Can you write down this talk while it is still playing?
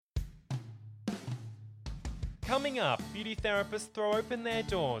Coming up, beauty therapists throw open their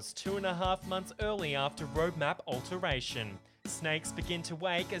doors 2.5 months early after roadmap alteration. Snakes begin to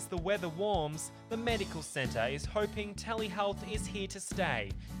wake as the weather warms. The medical centre is hoping telehealth is here to stay.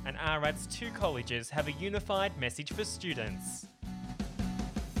 And RAD's 2 colleges have a unified message for students.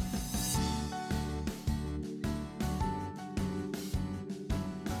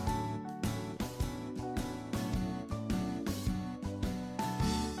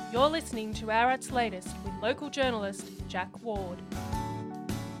 You're listening to RAD's latest with local journalist Jack Ward.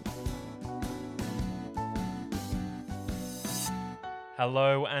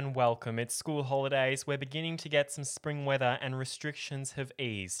 Hello and welcome. It's school holidays. We're beginning to get some spring weather and restrictions have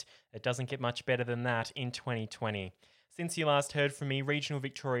eased. It doesn't get much better than that in 2020. Since you last heard from me, regional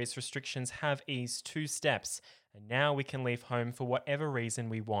Victoria's restrictions have eased 2 steps, and now we can leave home for whatever reason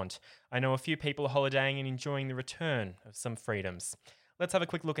we want. I know a few people are holidaying and enjoying the return of some freedoms. Let's have a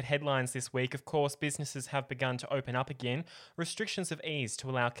quick look at headlines this week. Of course, businesses have begun to open up again. Restrictions have eased to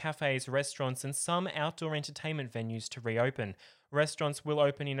allow cafes, restaurants and some outdoor entertainment venues to reopen. Restaurants will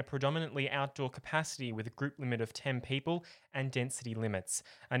open in a predominantly outdoor capacity with a group limit of 10 people and density limits.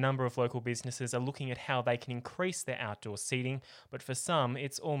 A number of local businesses are looking at how they can increase their outdoor seating, but for some,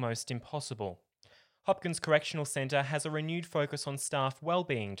 it's almost impossible. Hopkins Correctional Centre has a renewed focus on staff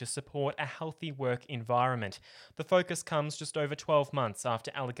wellbeing to support a healthy work environment. The focus comes just over 12 months after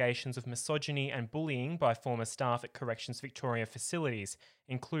allegations of misogyny and bullying by former staff at Corrections Victoria facilities,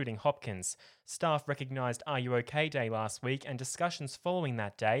 including Hopkins. Staff recognised Are You OK Day last week, and discussions following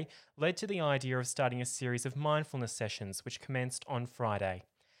that day led to the idea of starting a series of mindfulness sessions which commenced on Friday.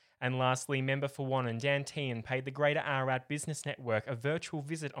 And lastly, member for Wannon Dan Tehan paid the Greater RAD Business Network a virtual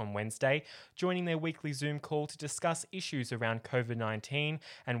visit on Wednesday, joining their weekly Zoom call to discuss issues around COVID-19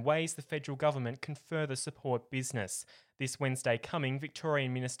 and ways the federal government can further support business. This Wednesday coming,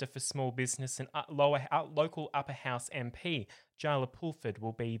 Victorian Minister for Small Business and local Upper House MP, Jayla Pulford,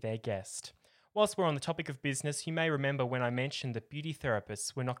 will be their guest. Whilst we're on the topic of business, you may remember when I mentioned that beauty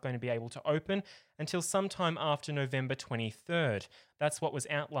therapists were not going to be able to open until sometime after November 23rd. That's what was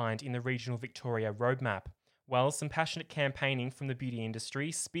outlined in the Regional Victoria Roadmap. Well, some passionate campaigning from the beauty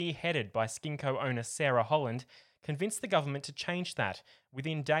industry, spearheaded by Skinco owner Sarah Holland, convinced the government to change that.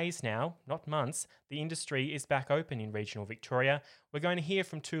 Within days now, not months, the industry is back open in regional Victoria. We're going to hear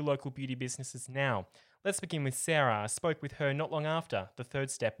from 2 local beauty businesses now. Let's begin with Sarah. I spoke with her not long after the 3rd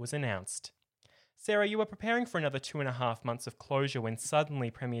step was announced. Sarah, you were preparing for another 2.5 months of closure when suddenly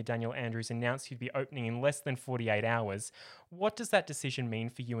Premier Daniel Andrews announced you'd be opening in less than 48 hours. What does that decision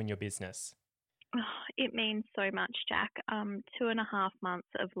mean for you and your business? It means so much, Jack. 2.5 months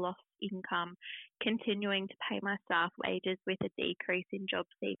of lost income, continuing to pay my staff wages with a decrease in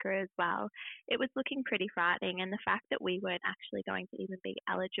JobSeeker as well. It was looking pretty frightening, and the fact that we weren't actually going to even be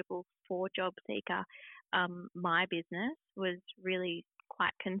eligible for JobSeeker, my business, was really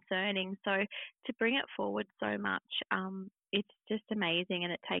quite concerning. So to bring it forward so much, it's just amazing,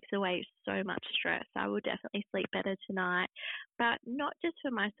 and it takes away so much stress. I will definitely sleep better tonight, but not just for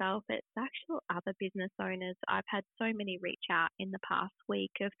myself, it's actual other business owners. I've had so many reach out in the past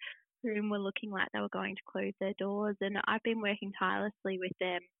week of whom were looking like they were going to close their doors, and I've been working tirelessly with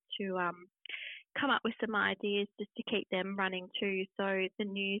them to come up with some ideas just to keep them running too. So the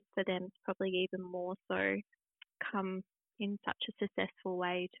news for them is probably even more so come in such a successful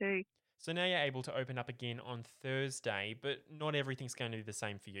way too. So now you're able to open up again on Thursday, but not everything's going to be the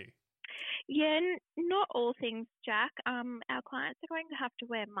same for you. Yeah, not all things, Jack. Our clients are going to have to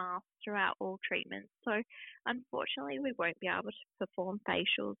wear masks throughout all treatments. So unfortunately, we won't be able to perform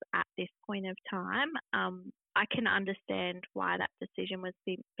facials at this point of time. I can understand why that decision was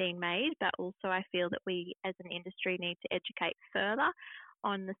being made, but also I feel that we as an industry need to educate further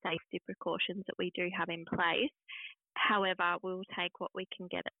on the safety precautions that we do have in place. However, we'll take what we can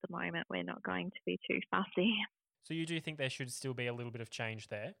get at the moment. We're not going to be too fussy. So you do think there should still be a little bit of change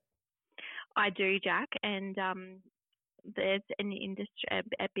there? I do, Jack, and there's an industry,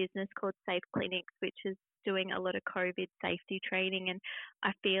 a business called Safe Clinics, which is doing a lot of COVID safety training, and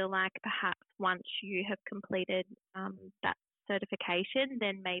I feel like perhaps once you have completed that certification,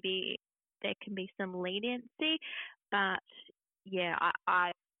 then maybe there can be some leniency. But yeah,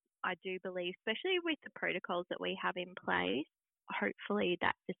 I do believe, especially with the protocols that we have in place, hopefully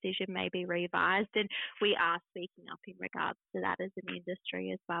that decision may be revised, and we are speaking up in regards to that as an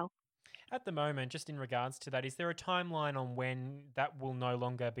industry as well. At the moment, just in regards to that, is there a timeline on when that will no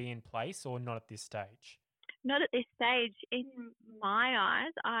longer be in place, or not at this stage? Not at this stage. In my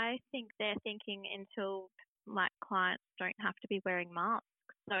eyes, I think they're thinking until clients don't have to be wearing masks.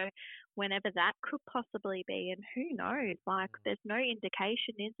 So whenever that could possibly be, and who knows, there's no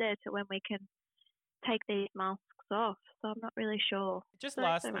indication, is there, to when we can take these masks off. So I'm not really sure. Just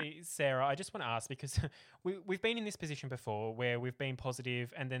Thanks so much. lastly, Sarah, I just want to ask because we've been in this position before where we've been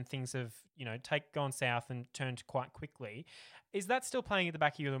positive and then things have, gone south and turned quite quickly. Is that still playing at the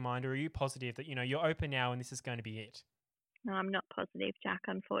back of your mind, or are you positive that, you're open now and this is going to be it? No, I'm not positive, Jack,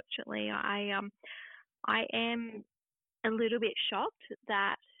 unfortunately. I am a little bit shocked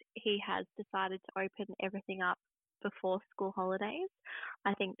that he has decided to open everything up before school holidays.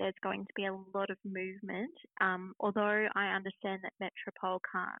 I think there's going to be a lot of movement. Although I understand that Metro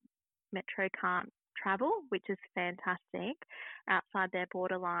can't travel, which is fantastic, outside their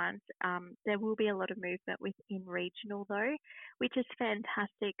borderlines. There will be a lot of movement within regional though, which is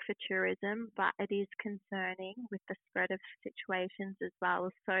fantastic for tourism, but it is concerning with the spread of situations as well.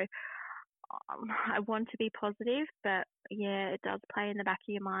 So I want to be positive, but yeah, it does play in the back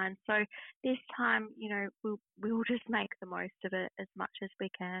of your mind. So this time, we'll just make the most of it as much as we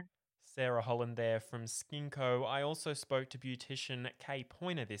can. Sarah Holland there from Skinco. I also spoke to beautician Kay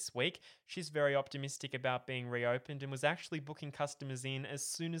Pointer this week. She's very optimistic about being reopened and was actually booking customers in as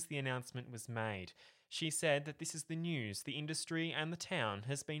soon as the announcement was made. She said that this is the news the industry and the town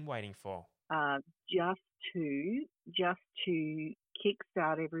has been waiting for. Just to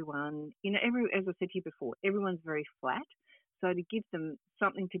kickstart everyone, as I said to you before, everyone's very flat. So to give them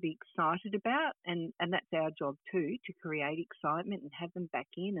something to be excited about, and that's our job too, to create excitement and have them back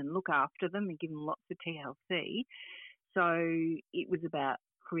in and look after them and give them lots of TLC. So it was about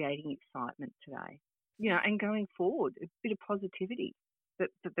creating excitement today, and going forward, a bit of positivity that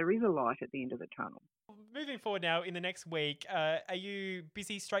there is a light at the end of the tunnel. Moving forward now, in the next week, are you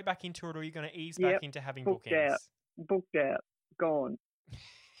busy straight back into it, or are you going to ease back into having bookings? Booked out, gone.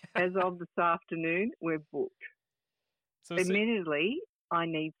 As of this afternoon, we're booked. So admittedly, I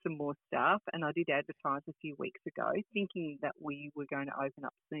need some more staff, and I did advertise a few weeks ago, thinking that we were going to open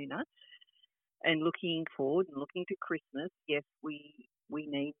up sooner. And looking forward and looking to Christmas, yes, we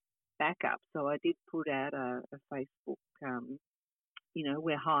need backup. So I did put out a Facebook,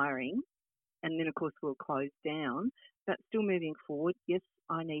 we're hiring, and then of course we'll close down. But still moving forward, yes,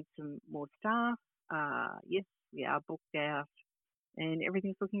 I need some more staff. Yes, we are booked out, and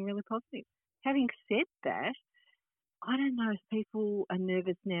everything's looking really positive. Having said that, I don't know if people are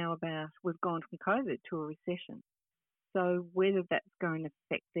nervous now about we've gone from COVID to a recession. So whether that's going to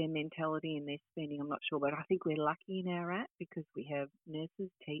affect their mentality and their spending, I'm not sure. But I think we're lucky in our app because we have nurses,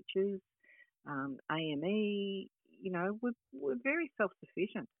 teachers, AME. We're very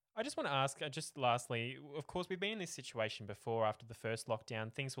self-sufficient. I just want to ask, just lastly, of course, we've been in this situation before after the first lockdown.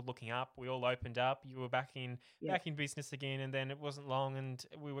 Things were looking up. We all opened up. You were back in business again, and then it wasn't long, and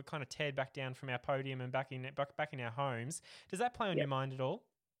we were kind of teared back down from our podium and back in our homes. Does that play on your mind at all?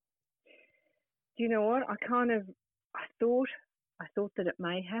 Do you know what? I thought that it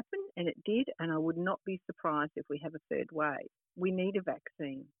may happen, and it did, and I would not be surprised if we have a third wave. We need a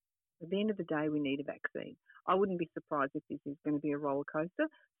vaccine. At the end of the day, we need a vaccine. I wouldn't be surprised if this is going to be a roller coaster.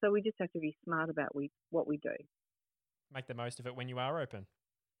 So we just have to be smart about what we do. Make the most of it when you are open.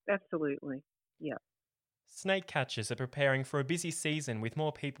 Absolutely. Yeah. Snake catchers are preparing for a busy season with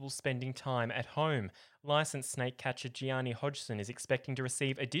more people spending time at home. Licensed snake catcher Gianni Hodgson is expecting to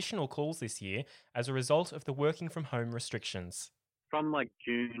receive additional calls this year as a result of the working from home restrictions. From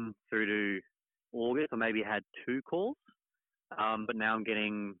June through to August, I maybe had 2 calls. But now I'm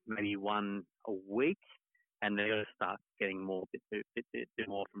getting maybe 1 a week, and they're going to start getting more, bit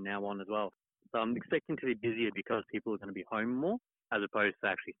more from now on as well. So I'm expecting to be busier because people are going to be home more, as opposed to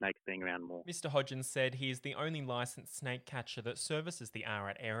actually snakes being around more. Mr. Hodgins said he is the only licensed snake catcher that services the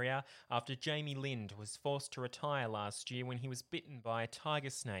Ararat area after Jamie Lind was forced to retire last year when he was bitten by a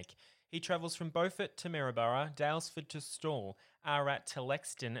tiger snake. He travels from Beaufort to Maryborough, Daylesford to Stawell, Ararat to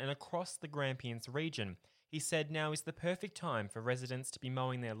Lexington and across the Grampians region. He said now is the perfect time for residents to be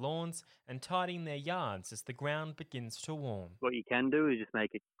mowing their lawns and tidying their yards as the ground begins to warm. What you can do is just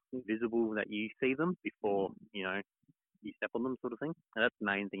make it visible that you see them before, you step on them, sort of thing. And that's the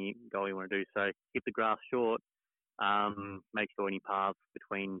main thing goal you want to do. So keep the grass short, make sure any paths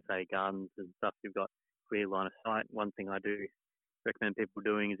between, say, gardens and stuff, you've got clear line of sight. One thing I do recommend people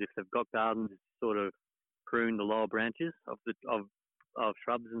doing is if they've got gardens, sort of prune the lower branches of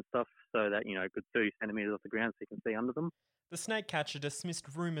shrubs and stuff so that, a good 30 centimetres off the ground so you can see under them. The snake catcher dismissed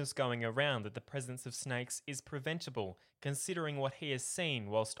rumours going around that the presence of snakes is preventable, considering what he has seen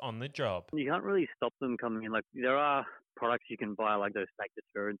whilst on the job. You can't really stop them coming in. There are products you can buy, like those snake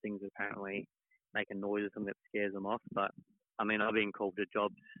deterrent things that apparently make a noise or something that scares them off. But, I've been called to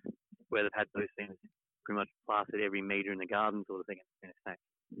jobs where they've had those things pretty much plastered every metre in the garden sort of thing. And a snake.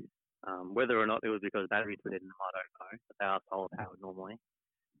 Whether or not it was because batteries were dead, I don't know, but they are solar powered normally.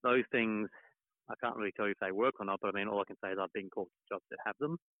 Those things I can't really tell you if they work or not, but I mean, all I can say is I've been called to jobs that have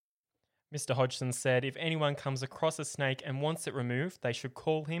them. Mr. Hodgson said if anyone comes across a snake and wants it removed, they should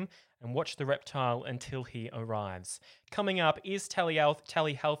call him and watch the reptile until he arrives. Coming up, is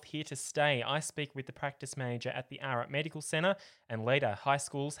telehealth here to stay? I speak with the practice manager at the Ararat Medical Centre, and later, high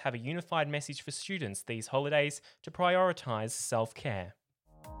schools have a unified message for students these holidays to prioritise self-care.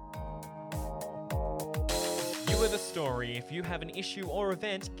 You are the story. If you have an issue or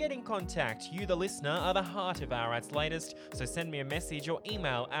event, get in contact. You, the listener, are the heart of Ararat's Latest, so send me a message or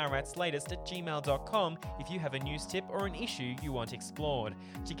email aratslatest@gmail.com if you have a news tip or an issue you want explored.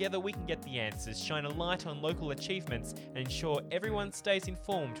 Together we can get the answers, shine a light on local achievements, and ensure everyone stays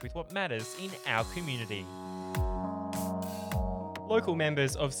informed with what matters in our community. Local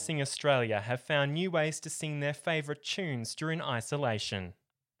members of Sing Australia have found new ways to sing their favourite tunes during isolation.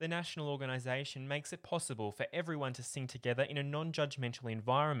 The national organisation makes it possible for everyone to sing together in a non-judgmental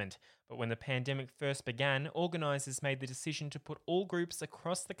environment, but when the pandemic first began, organisers made the decision to put all groups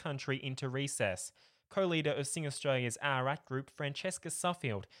across the country into recess. Co-leader of Sing Australia's Ararat group, Francesca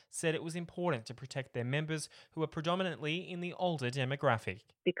Suffield, said it was important to protect their members who are predominantly in the older demographic.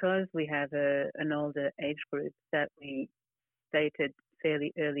 Because we have an older age group that we stated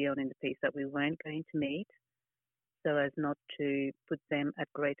fairly early on in the piece that we weren't going to meet, so as not to put them at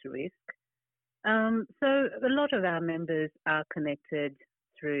greater risk. So a lot of our members are connected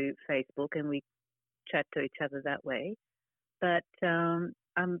through Facebook and we chat to each other that way. But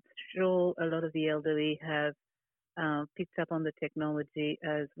I'm sure a lot of the elderly have picked up on the technology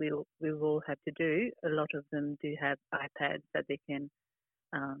as we all have to do. A lot of them do have iPads that they can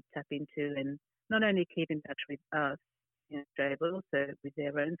tap into and not only keep in touch with us in Australia, but also with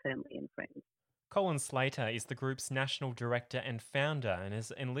their own family and friends. Colin Slater is the group's national director and founder and has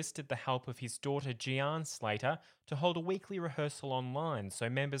enlisted the help of his daughter Gian Slater to hold a weekly rehearsal online so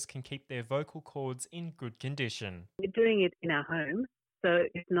members can keep their vocal cords in good condition. We're doing it in our home, so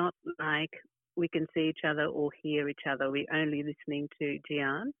it's not like we can see each other or hear each other. We're only listening to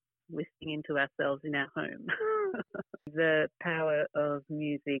Gian, listening into ourselves in our home. The power of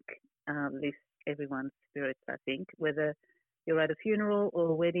music lifts everyone's spirits, I think, whether you're at a funeral or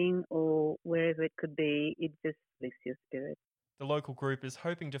a wedding or wherever it could be, it just lifts your spirit. The local group is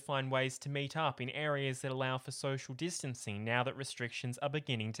hoping to find ways to meet up in areas that allow for social distancing now that restrictions are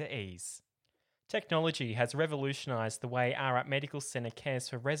beginning to ease. Technology has revolutionised the way Ararat Medical Centre cares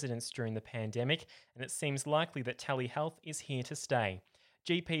for residents during the pandemic, and it seems likely that telehealth is here to stay.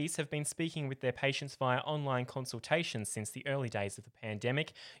 GPs have been speaking with their patients via online consultations since the early days of the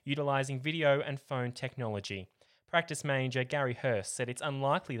pandemic, utilising video and phone technology. Practice manager Gary Hurst said it's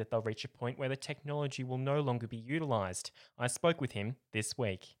unlikely that they'll reach a point where the technology will no longer be utilised. I spoke with him this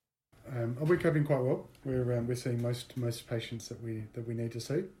week. We're coping quite well. We're seeing most patients that we need to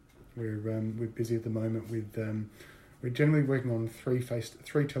see. We're busy at the moment with we're generally working on three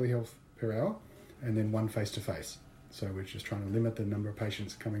telehealth per hour, and then one face to face. So we're just trying to limit the number of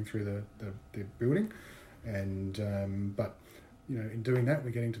patients coming through the building, and but in doing that,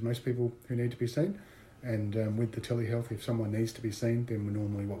 we're getting to most people who need to be seen. And with the telehealth, if someone needs to be seen, then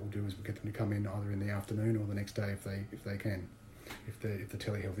what we'll do is we'll get them to come in either in the afternoon or the next day if they can, if the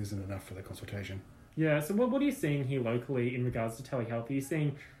telehealth isn't enough for the consultation. Yeah, so what are you seeing here locally in regards to telehealth? Are you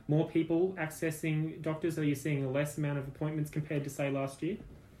seeing more people accessing doctors? Are you seeing a less amount of appointments compared to, say, last year?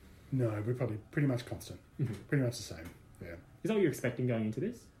 No, we're probably pretty much constant. Mm-hmm. Pretty much the same, yeah. Is that what you're expecting going into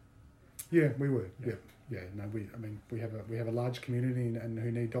this? Yeah, we were, yeah. No, we have a large community and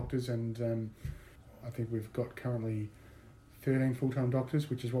who need doctors, and I think we've got currently 13 full-time doctors,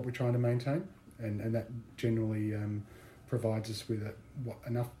 which is what we're trying to maintain, and that generally provides us with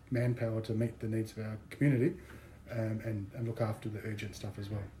enough manpower to meet the needs of our community and look after the urgent stuff as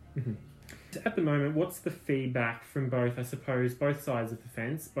well. Mm-hmm. At the moment, what's the feedback from both sides of the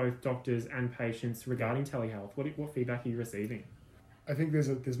fence, both doctors and patients regarding telehealth? What feedback are you receiving? I think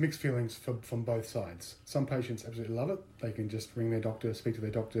there's mixed feelings from both sides. Some patients absolutely love it. They can just ring their doctor, speak to their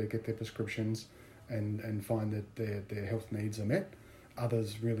doctor, get their prescriptions, and find that their health needs are met.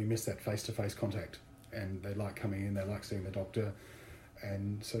 Others really miss that face-to-face contact, and they like coming in, they like seeing the doctor.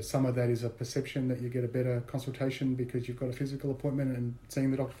 And so some of that is a perception that you get a better consultation because you've got a physical appointment and seeing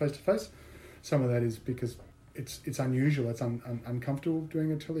the doctor face-to-face. Some of that is because it's unusual, it's uncomfortable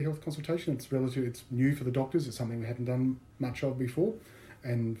doing a telehealth consultation. It's new for the doctors, it's something we hadn't done much of before,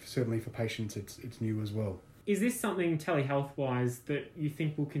 and certainly for patients it's new as well. Is this something telehealth-wise that you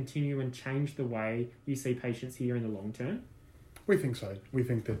think will continue and change the way you see patients here in the long term? We think so. We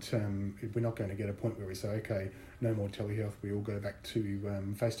think that we're not going to get a point where we say, okay, no more telehealth, we all go back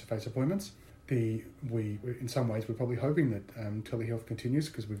to face-to-face appointments. In some ways, we're probably hoping that telehealth continues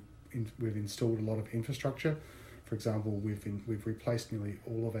because we've we've installed a lot of infrastructure. For example, we've replaced nearly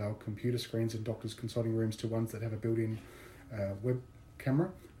all of our computer screens in doctors' consulting rooms to ones that have a built-in web camera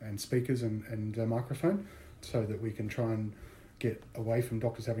and speakers and microphone, so that we can try and get away from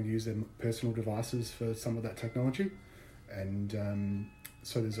doctors having to use their personal devices for some of that technology. And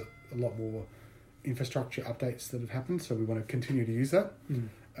so there's a lot more infrastructure updates that have happened, so we want to continue to use that.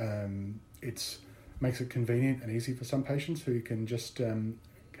 It makes it convenient and easy for some patients who can just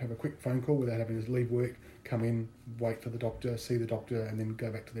have a quick phone call without having to leave work, come in, wait for the doctor, see the doctor, and then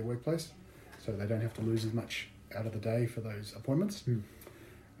go back to their workplace, so they don't have to lose as much out of the day for those appointments.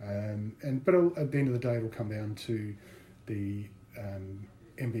 But at the end of the day, it'll come down to the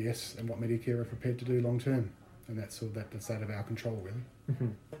MBS and what Medicare are prepared to do long term, and that's out of our control, really.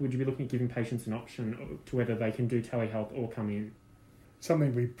 Would you be looking at giving patients an option to whether they can do telehealth or come in?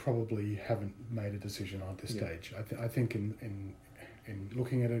 Something we probably haven't made a decision on at this stage. I think in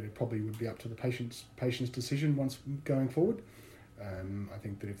looking at it, it probably would be up to the patient's decision once going forward. I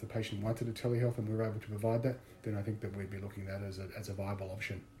think that if the patient wanted a telehealth and we were able to provide that, then I think that we'd be looking at that as a viable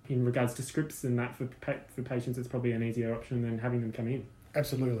option. In regards to scripts and that for patients, it's probably an easier option than having them come in.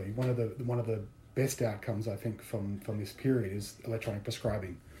 Absolutely. One of the best outcomes, I think, from this period is electronic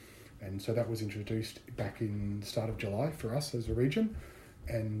prescribing. And so that was introduced back in the start of July for us as a region.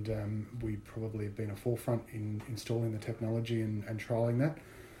 And we probably have been a forefront in installing the technology and trialling that.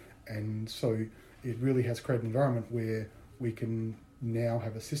 And so it really has created an environment where we can now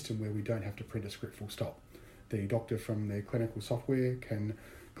have a system where we don't have to print a script full stop. The doctor from their clinical software can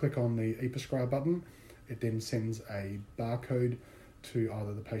click on the e-prescribe button. It then sends a barcode to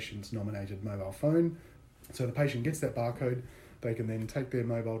either the patient's nominated mobile phone. So the patient gets that barcode, they can then take their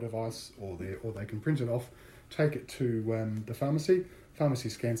mobile device or they can print it off, take it to the pharmacy. Pharmacy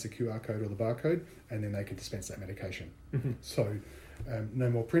scans the QR code or the barcode, and then they can dispense that medication. So no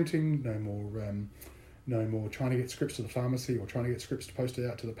more printing, no more trying to get scripts to the pharmacy or trying to get scripts posted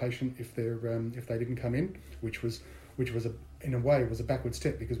out to the patient if they didn't come in, which was in a way was a backward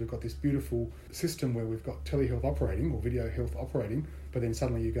step, because we've got this beautiful system where we've got telehealth operating or video health operating, but then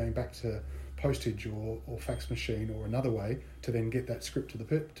suddenly you're going back to postage or fax machine or another way to then get that script to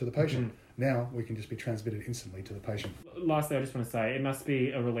the patient. Now we can just be transmitted instantly to the patient. Lastly, I just want to say it must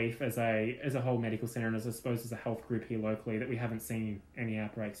be a relief as a whole medical centre and as I suppose as a health group here locally that we haven't seen any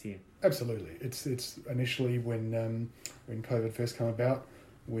outbreaks here. Absolutely. It's initially when COVID first came about,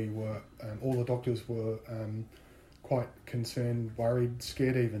 we were all the doctors were quite concerned, worried,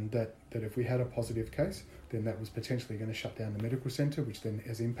 scared even that if we had a positive case, then that was potentially going to shut down the medical centre, which then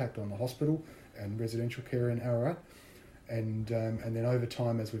has impact on the hospital and residential care in Ararat. And then over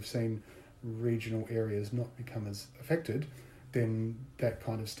time, as we've seen regional areas not become as affected, then that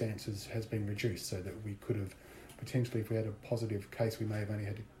kind of stance has been reduced, so that we could have potentially, if we had a positive case, we may have only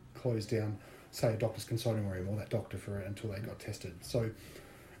had to close down, say, a doctor's consulting room or that doctor for it until they got tested. So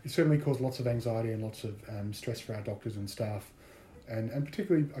it certainly caused lots of anxiety and lots of stress for our doctors and staff. And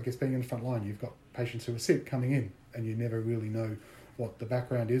particularly, I guess, being in the front line, you've got patients who are sick coming in and you never really know what the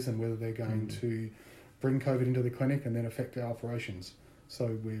background is and whether they're going to bring COVID into the clinic and then affect our operations.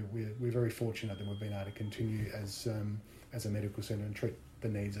 So we're very fortunate that we've been able to continue as a medical centre and treat the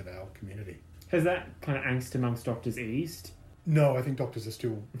needs of our community. Has that kind of angst amongst doctors eased? No, I think doctors are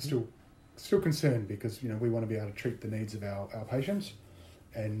still concerned, because we want to be able to treat the needs of our patients,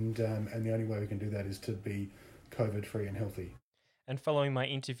 and the only way we can do that is to be COVID-free and healthy. And following my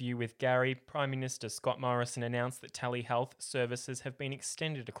interview with Gary, Prime Minister Scott Morrison announced that telehealth services have been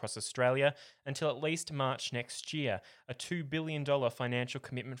extended across Australia until at least March next year. A $2 billion financial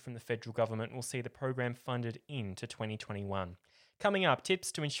commitment from the federal government will see the program funded into 2021. Coming up,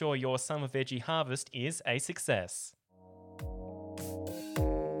 tips to ensure your summer veggie harvest is a success.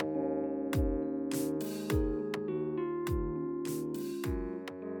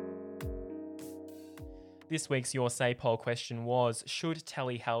 This week's Your Say poll question was, should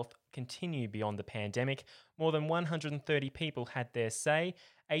telehealth continue beyond the pandemic? More than 130 people had their say.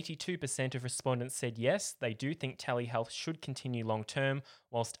 82% of respondents said yes, they do think telehealth should continue long term,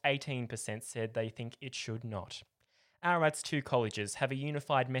 whilst 18% said they think it should not. Ararat's 2 colleges have a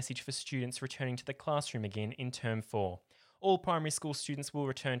unified message for students returning to the classroom again in Term 4. All primary school students will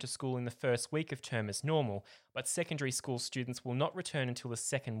return to school in the first week of term as normal, but secondary school students will not return until the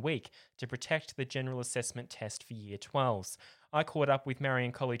second week to protect the general assessment test for Year 12s. I caught up with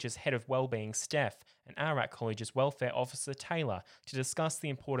Marion College's Head of Wellbeing, Steph, and Ararat College's Welfare Officer, Taylor, to discuss the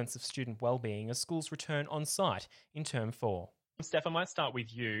importance of student wellbeing as schools return on site in Term 4. Steph, I might start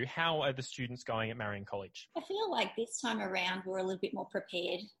with you. How are the students going at Marion College? I feel like this time around we're a little bit more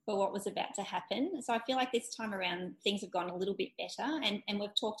prepared for what was about to happen. So I feel like this time around things have gone a little bit better, and we've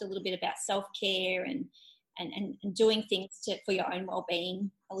talked a little bit about self-care and doing things for your own well-being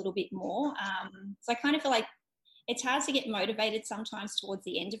a little bit more. So I kind of feel like it's hard to get motivated sometimes towards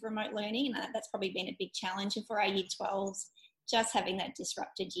the end of remote learning, and that's probably been a big challenge. And for our Year 12s, just having that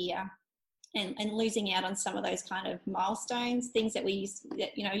disrupted year and losing out on some of those kind of milestones, things that we used,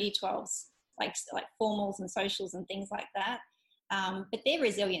 Year 12s, like formals and socials and things like that. But their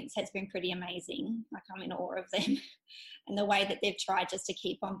resilience has been pretty amazing. Like, I'm in awe of them and the way that they've tried just to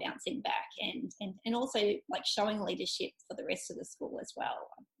keep on bouncing back and also like showing leadership for the rest of the school as well.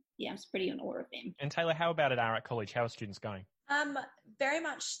 Yeah, I'm pretty in awe of them. And Taylor, how about at Ararat College? How are students going? Very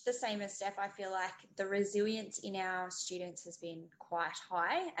much the same as Steph. I feel like the resilience in our students has been quite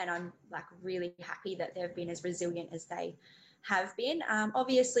high, and I'm like really happy that they've been as resilient as they have been.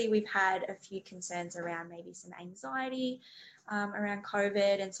 Obviously, we've had a few concerns around maybe some anxiety around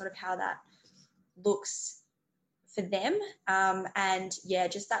COVID and sort of how that looks for them. And yeah,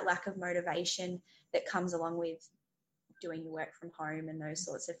 just that lack of motivation that comes along with doing your work from home and those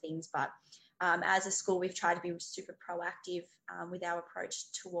sorts of things. But as a school, we've tried to be super proactive with our approach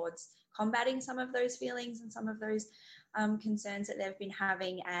towards combating some of those feelings and some of those concerns that they've been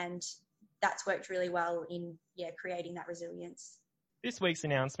having. And that's worked really well in creating that resilience. This week's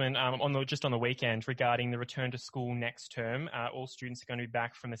announcement on the weekend regarding the return to school next term, all students are going to be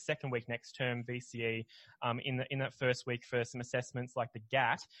back from the second week next term, VCE, in that first week for some assessments like the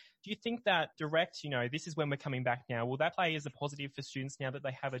GAT. Do you think that direct, this is when we're coming back now, will that play as a positive for students now that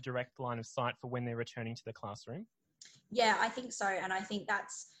they have a direct line of sight for when they're returning to the classroom? Yeah, I think so. And I think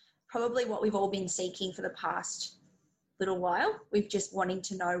that's probably what we've all been seeking for the past little while. We've just wanting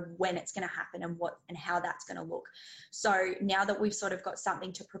to know when it's going to happen and how that's going to look. So now that we've sort of got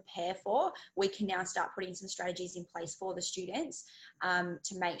something to prepare for, we can now start putting some strategies in place for the students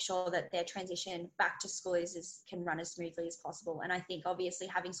to make sure that their transition back to school can run as smoothly as possible. And I think obviously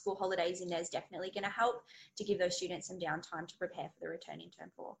having school holidays in there is definitely going to help to give those students some downtime to prepare for the return in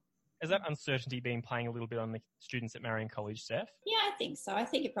term 4. Has that uncertainty been playing a little bit on the students at Marion College, Steph? Yeah, I think so. I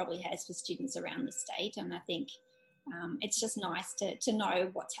think it probably has for students around the state, and I think it's just nice to know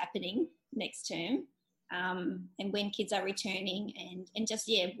what's happening next term and when kids are returning and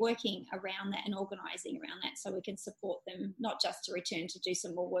just, working around that and organising around that so we can support them, not just to return to do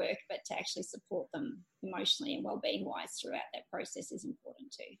some more work, but to actually support them emotionally and wellbeing wise throughout that process is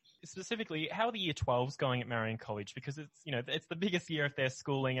important too. Specifically, how are the Year 12s going at Marion College? Because it's the biggest year of their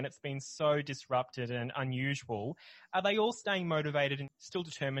schooling and it's been so disrupted and unusual. Are they all staying motivated and still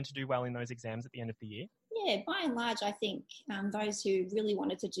determined to do well in those exams at the end of the year? Yeah, by and large, I think those who really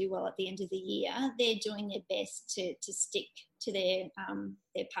wanted to do well at the end of the year, they're doing their best to stick to their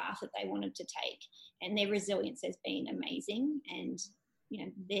path that they wanted to take, and their resilience has been amazing. And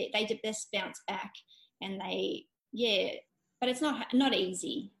they just bounce back, and but it's not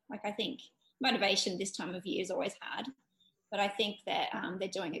easy. Like, I think motivation this time of year is always hard, but I think that they're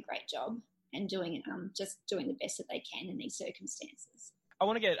doing a great job and just doing the best that they can in these circumstances. I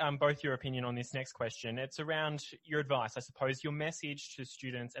want to get both your opinion on this next question. It's around your advice, I suppose, your message to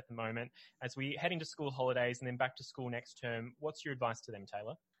students at the moment as we head into school holidays and then back to school next term. What's your advice to them,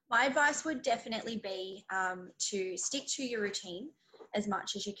 Taylor? My advice would definitely be to stick to your routine as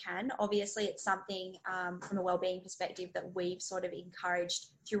much as you can. Obviously, it's something from a wellbeing perspective that we've sort of encouraged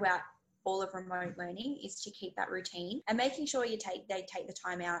throughout all of remote learning is to keep that routine and making sure they take the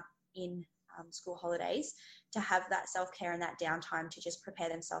time out in school holidays to have that self-care and that downtime to just prepare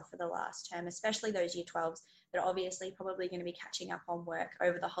themselves for the last term, especially those Year 12s that are obviously probably going to be catching up on work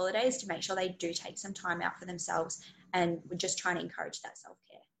over the holidays, to make sure they do take some time out for themselves, and we're just trying to encourage that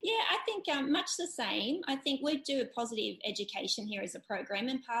self-care. Yeah, I think much the same. I think we do a positive education here as a program,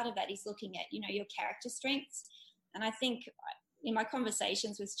 and part of that is looking at, your character strengths. And I think in my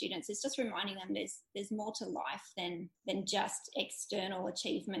conversations with students, it's just reminding them there's more to life than just external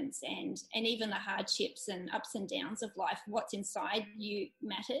achievements and even the hardships and ups and downs of life. What's inside you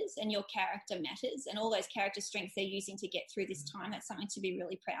matters, and your character matters, and all those character strengths they're using to get through this time, that's something to be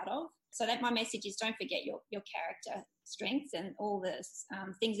really proud of. So that my message is, don't forget your character strengths and all the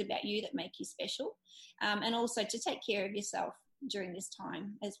things about you that make you special, and also to take care of yourself during this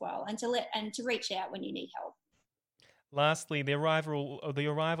time as well, and to reach out when you need help. Lastly, the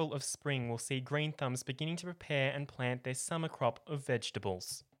arrival of spring will see Green Thumbs beginning to prepare and plant their summer crop of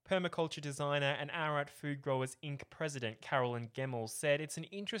vegetables. Permaculture designer and Ararat Food Growers Inc. president Carolyn Gemmell said it's an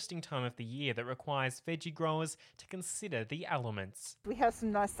interesting time of the year that requires veggie growers to consider the elements. We have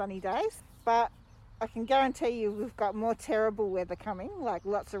some nice sunny days, but I can guarantee you we've got more terrible weather coming, like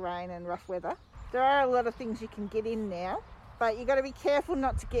lots of rain and rough weather. There are a lot of things you can get in now, but you've got to be careful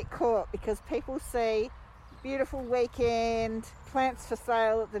not to get caught, because people see beautiful weekend, plants for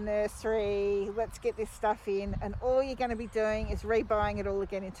sale at the nursery, let's get this stuff in, and all you're going to be doing is rebuying it all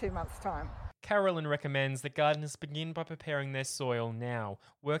again in 2 months' time. Carolyn recommends that gardeners begin by preparing their soil now,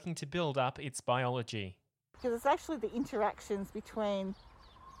 working to build up its biology. Because it's actually the interactions between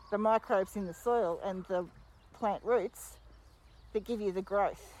the microbes in the soil and the plant roots that give you the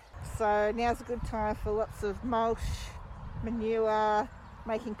growth. So now's a good time for lots of mulch, manure,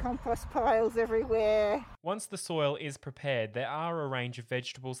 making compost piles everywhere. Once the soil is prepared, there are a range of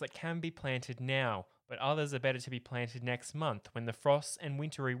vegetables that can be planted now, but others are better to be planted next month when the frosts and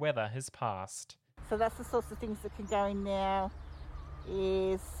wintry weather has passed. So that's the sorts of things that can go in now,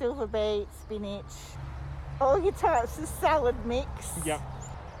 is silver beet, spinach, all your types of salad mix. Yep.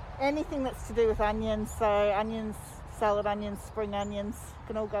 Anything that's to do with onions, so onions, salad onions, spring onions,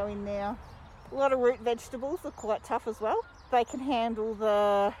 can all go in now. A lot of root vegetables are quite tough as well. They can handle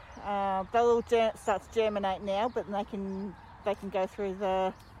they'll start to germinate now, but they can go through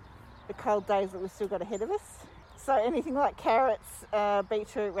the cold days that we've still got ahead of us. So anything like carrots,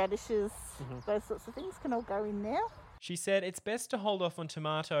 beetroot, radishes, those sorts of things can all go in now. She said it's best to hold off on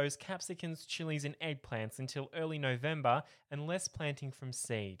tomatoes, capsicums, chilies and eggplants until early November, unless planting from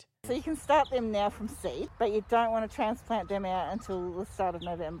seed. So you can start them now from seed, but you don't want to transplant them out until the start of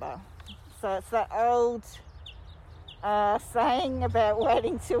November. So it's that old saying about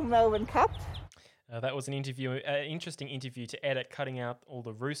waiting till Melbourne Cup. That was an interesting interview to edit, cutting out all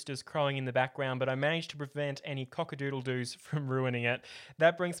the roosters crowing in the background, but I managed to prevent any cockadoodle-doos from ruining it.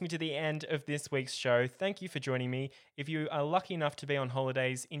 That brings me to the end of this week's show. Thank you for joining me. If you are lucky enough to be on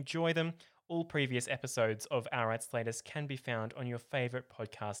holidays, enjoy them. All previous episodes of Our Rights Latest can be found on your favourite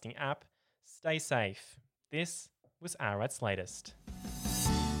podcasting app. Stay safe. This was Our Rights Latest.